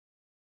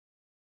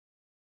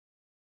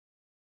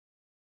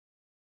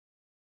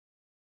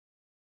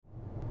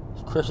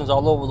Christians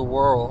all over the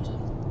world.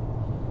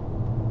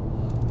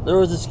 There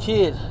was this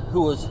kid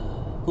who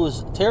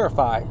was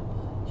terrified.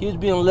 He was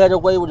being led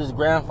away with his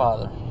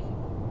grandfather.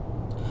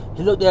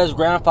 He looked at his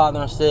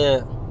grandfather and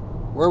said,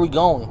 "Where are we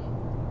going?"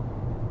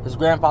 His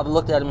grandfather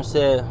looked at him and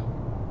said,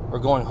 "We're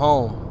going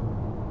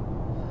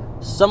home."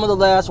 Some of the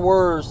last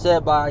words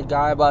said by a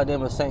guy by the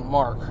name of St.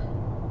 Mark,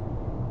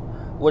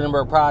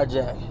 Wittenberg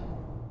Project.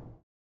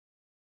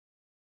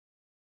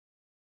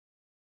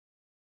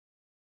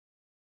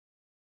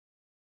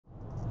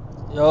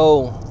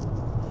 Yo,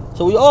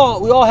 so we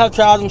all have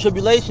trials and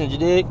tribulations, you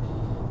dig?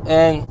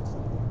 And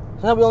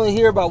sometimes we only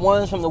hear about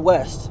ones from the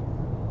West. You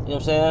know what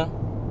I'm saying?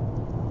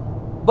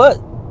 But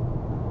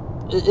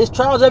it's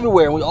trials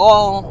everywhere, and we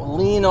all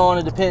lean on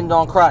and depend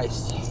on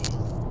Christ.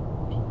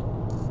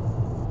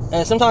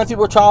 And sometimes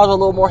people's trials are a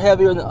little more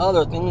heavier than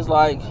other things.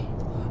 Like,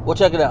 well,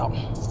 check it out.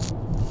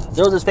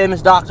 There was this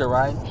famous doctor,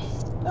 right?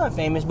 Not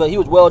famous, but he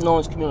was well known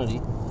in his community,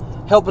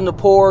 helping the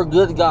poor,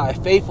 good guy, a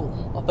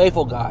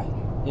faithful guy.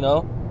 You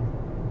know,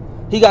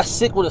 he got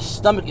sick with a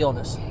stomach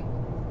illness.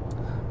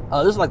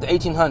 This is like the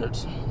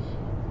 1800s.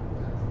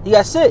 He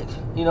got sick,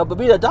 you know, but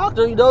being a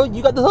doctor, you know,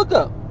 you got the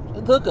hookup.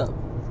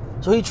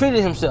 So he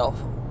treated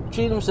himself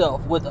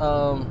with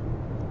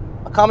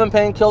a common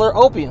painkiller,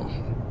 opium.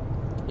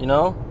 You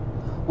know,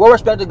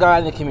 well-respected guy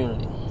in the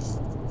community.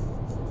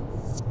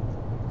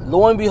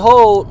 Lo and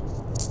behold,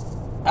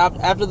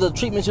 after the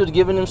treatments he was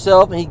giving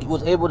himself and he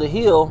was able to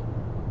heal,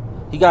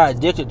 he got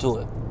addicted to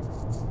it.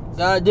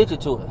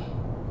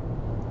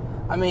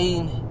 I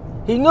mean,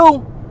 he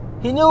knew,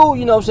 you know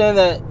what I'm saying,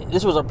 that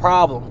this was a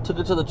problem. Took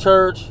it to the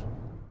church.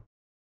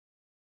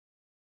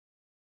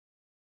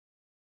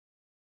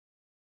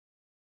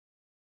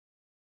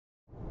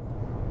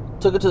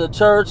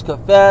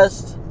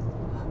 Confessed,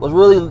 was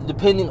really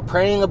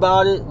praying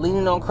about it,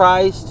 leaning on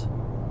Christ.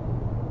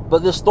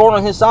 But this thorn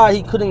on his side,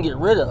 he couldn't get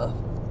rid of.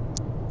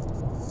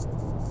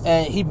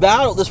 And he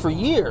battled this for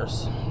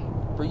years.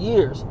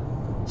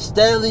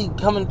 Steadily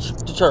coming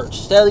to church,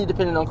 steadily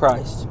depending on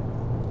Christ.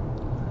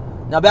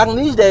 Now, back in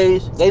these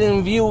days, they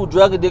didn't view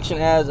drug addiction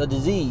as a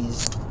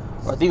disease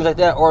or things like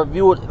that, or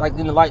view it like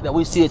in the light that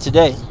we see it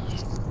today.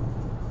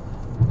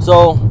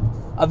 So,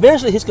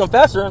 eventually, his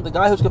confessor, the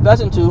guy who's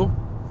confessing to,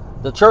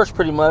 the church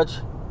pretty much,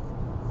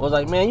 was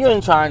like, "Man, you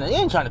ain't trying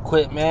to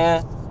quit,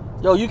 man.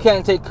 Yo, you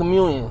can't take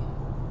communion."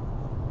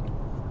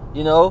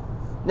 You know?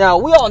 Now,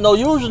 we all know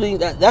usually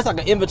that's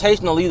like an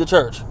invitation to leave the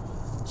church.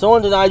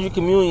 Someone denies you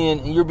communion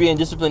and you're being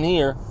disciplined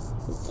here.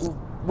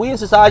 We in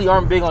society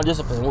aren't big on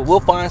discipline. We'll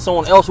find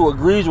someone else who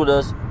agrees with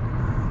us,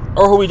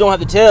 or who we don't have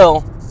to tell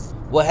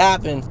what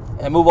happened,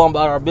 and move on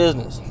about our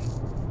business.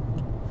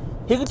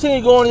 He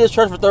continued going to this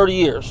church for 30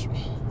 years,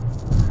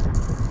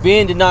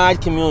 being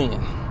denied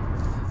communion,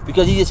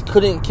 because he just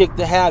couldn't kick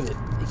the habit.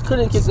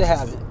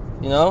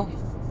 You know?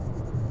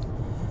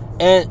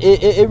 And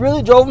it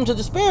really drove him to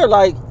despair.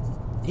 Like,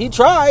 he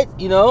tried,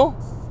 you know.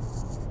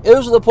 It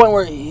was to the point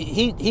where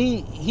he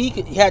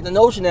had the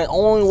notion that the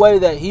only way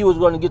that he was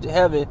going to get to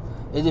heaven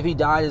is if he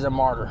died as a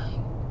martyr.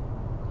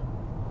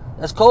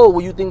 That's cold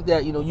when you think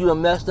that, you know, you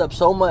done messed up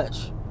so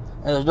much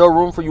and there's no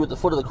room for you at the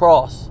foot of the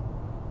cross,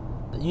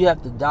 that you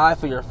have to die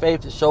for your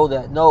faith to show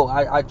that, no,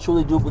 I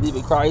truly do believe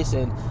in Christ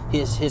and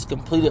his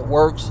completed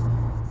works.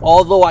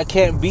 Although I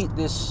can't beat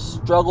this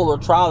struggle or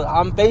trial that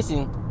I'm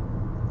facing,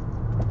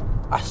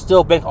 I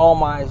still bank all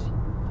my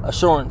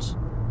assurance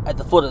at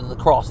the foot of the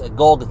cross at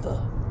Golgotha.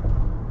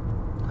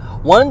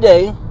 One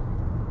day,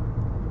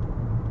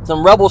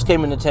 some rebels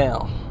came into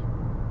town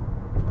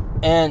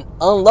and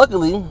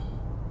unluckily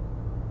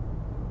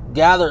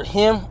gathered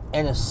him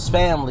and his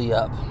family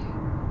up,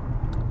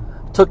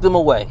 took them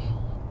away.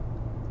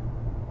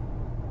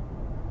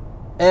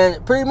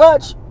 And pretty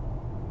much,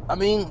 I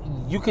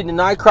mean, you can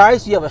deny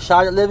Christ, you have a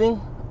shot at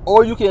living,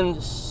 or you can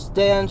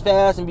stand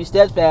fast and be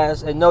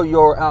steadfast and know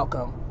your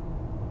outcome.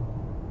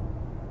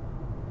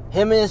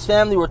 Him and his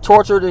family were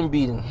tortured and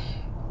beaten.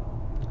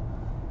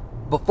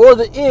 Before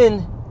the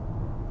end,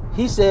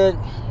 he said,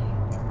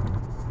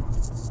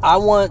 "I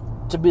want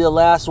to be the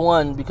last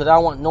one because I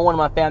want no one in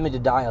my family to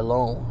die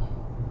alone."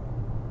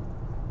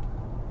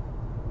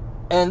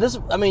 And this,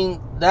 I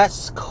mean,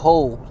 that's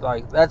cold.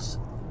 Like, that's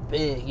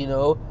big, you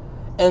know.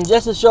 And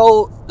just to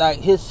show, like,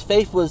 his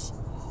faith was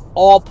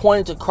all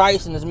pointed to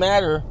Christ in this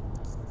matter,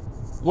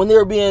 when they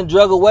were being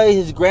dragged away,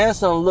 his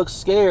grandson looked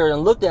scared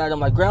and looked at him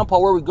like, "Grandpa,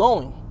 where are we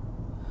going?"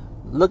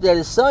 Looked at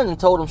his son and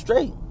told him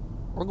straight,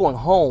 "We're going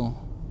home.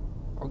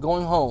 We're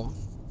going home."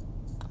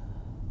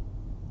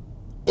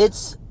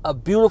 It's a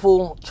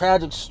beautiful,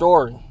 tragic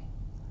story.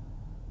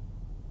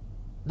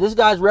 This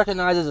guy's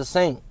recognized as a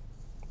saint.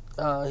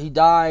 He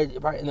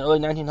died right in the early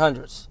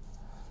 1900s.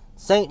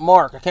 St.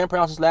 Mark. I can't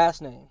pronounce his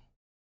last name.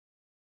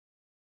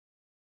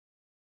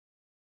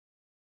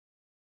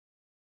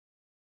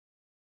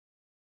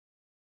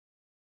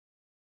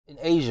 In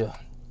Asia.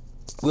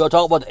 We don't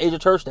talk about the Asia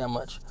church that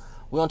much.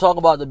 We don't talk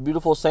about the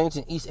beautiful saints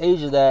in East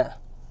Asia that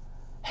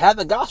had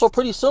the gospel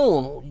pretty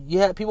soon. You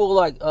had people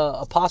like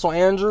Apostle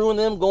Andrew and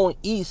them going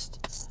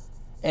east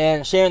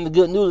and sharing the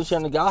good news and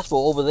sharing the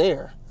gospel over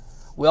there.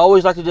 We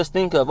always like to just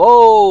think of,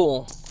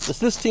 oh, the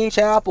Sistine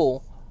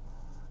Chapel,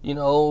 you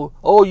know,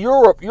 oh,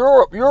 Europe. There's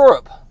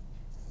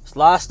a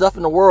lot of stuff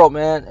in the world,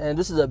 man. And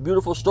this is a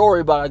beautiful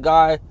story about a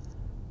guy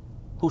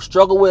who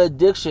struggled with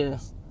addiction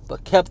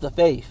but kept the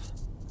faith.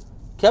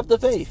 Kept the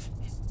faith.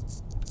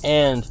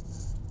 And,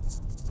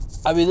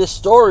 I mean, this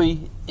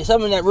story is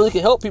something that really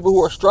can help people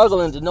who are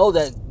struggling to know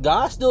that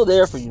God's still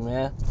there for you,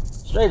 man.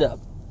 Straight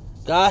up.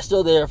 God's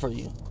still there for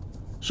you.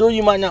 Sure,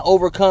 you might not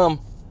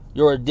overcome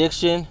your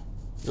addiction,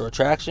 your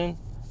attraction,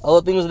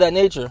 other things of that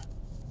nature.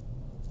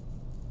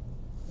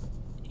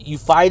 You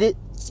fight it.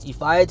 You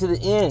fight it to the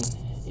end.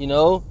 You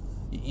know,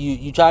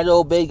 you try to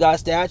obey God's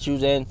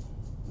statutes, and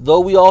though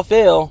we all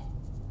fail,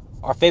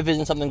 our faith is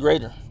in something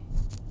greater.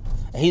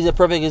 And he's a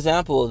perfect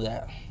example of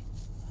that.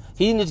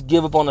 He didn't just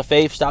give up on the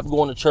faith, stop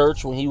going to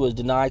church when he was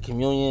denied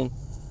communion.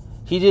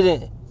 He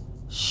didn't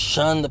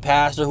shun the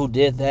pastor who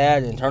did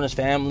that and turn his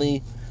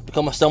family,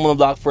 become a stumbling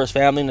block for his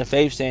family in the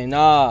faith, saying,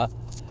 nah,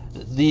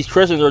 these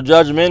Christians are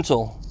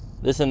judgmental,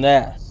 this and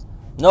that.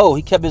 No,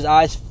 he kept his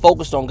eyes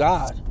focused on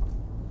God.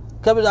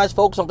 Kept his eyes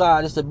focused on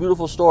God. It's a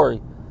beautiful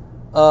story.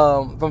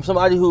 From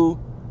somebody who,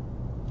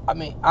 I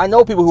mean, I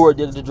know people who are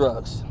addicted to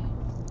drugs.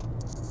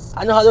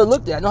 I know how they're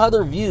looked at. I know how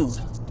they're viewed,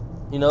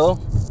 you know.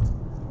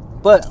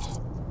 But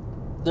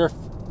a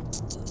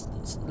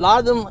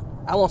lot of them,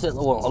 I won't say,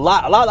 well, a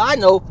lot I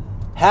know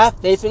have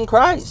faith in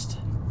Christ.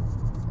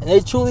 And they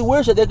truly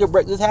wish that they could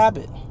break this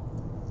habit.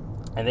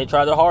 And they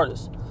try their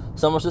hardest.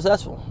 Some are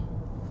successful.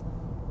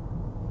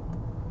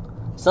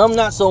 Some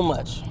not so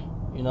much,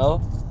 you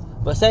know.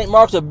 But St.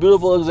 Mark's a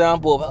beautiful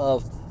example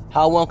of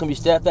how one can be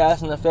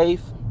steadfast in the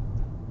faith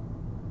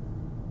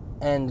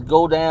and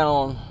go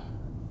down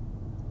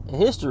in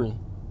history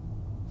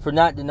for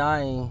not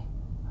denying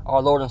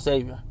our Lord and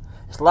Savior.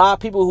 There's a lot of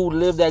people who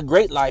lived that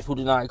great life who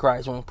denied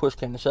Christ when push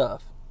came to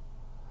shove.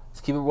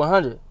 Let's keep it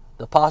 100.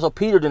 The Apostle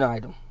Peter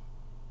denied him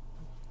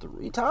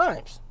 3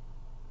 times.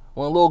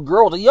 When a little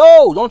girl was like,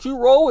 yo, don't you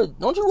roll with him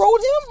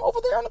over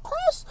there on the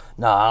cross?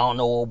 Nah, I don't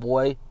know, old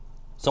boy.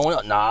 Someone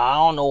else, nah, I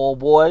don't know, old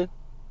boy.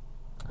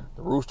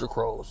 The rooster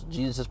crows.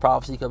 Jesus'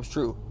 prophecy comes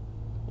true.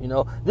 You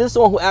know, this is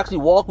someone who actually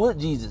walked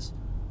with Jesus.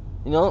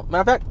 You know,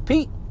 matter of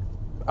fact,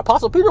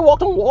 Apostle Peter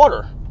walked on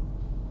water.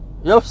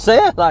 You know what I'm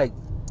saying? Like,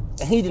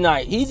 and he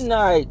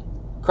denied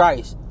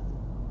Christ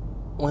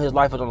when his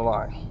life was on the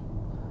line.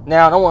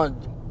 Now, I don't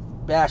want to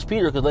bash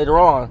Peter because later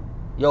on,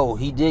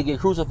 he did get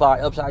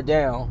crucified upside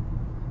down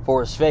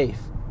for his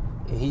faith.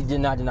 He did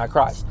not deny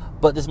Christ.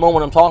 But this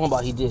moment I'm talking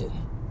about, he did.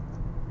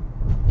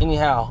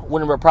 Anyhow,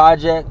 Wittenberg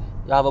Project,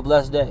 y'all have a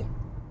blessed day.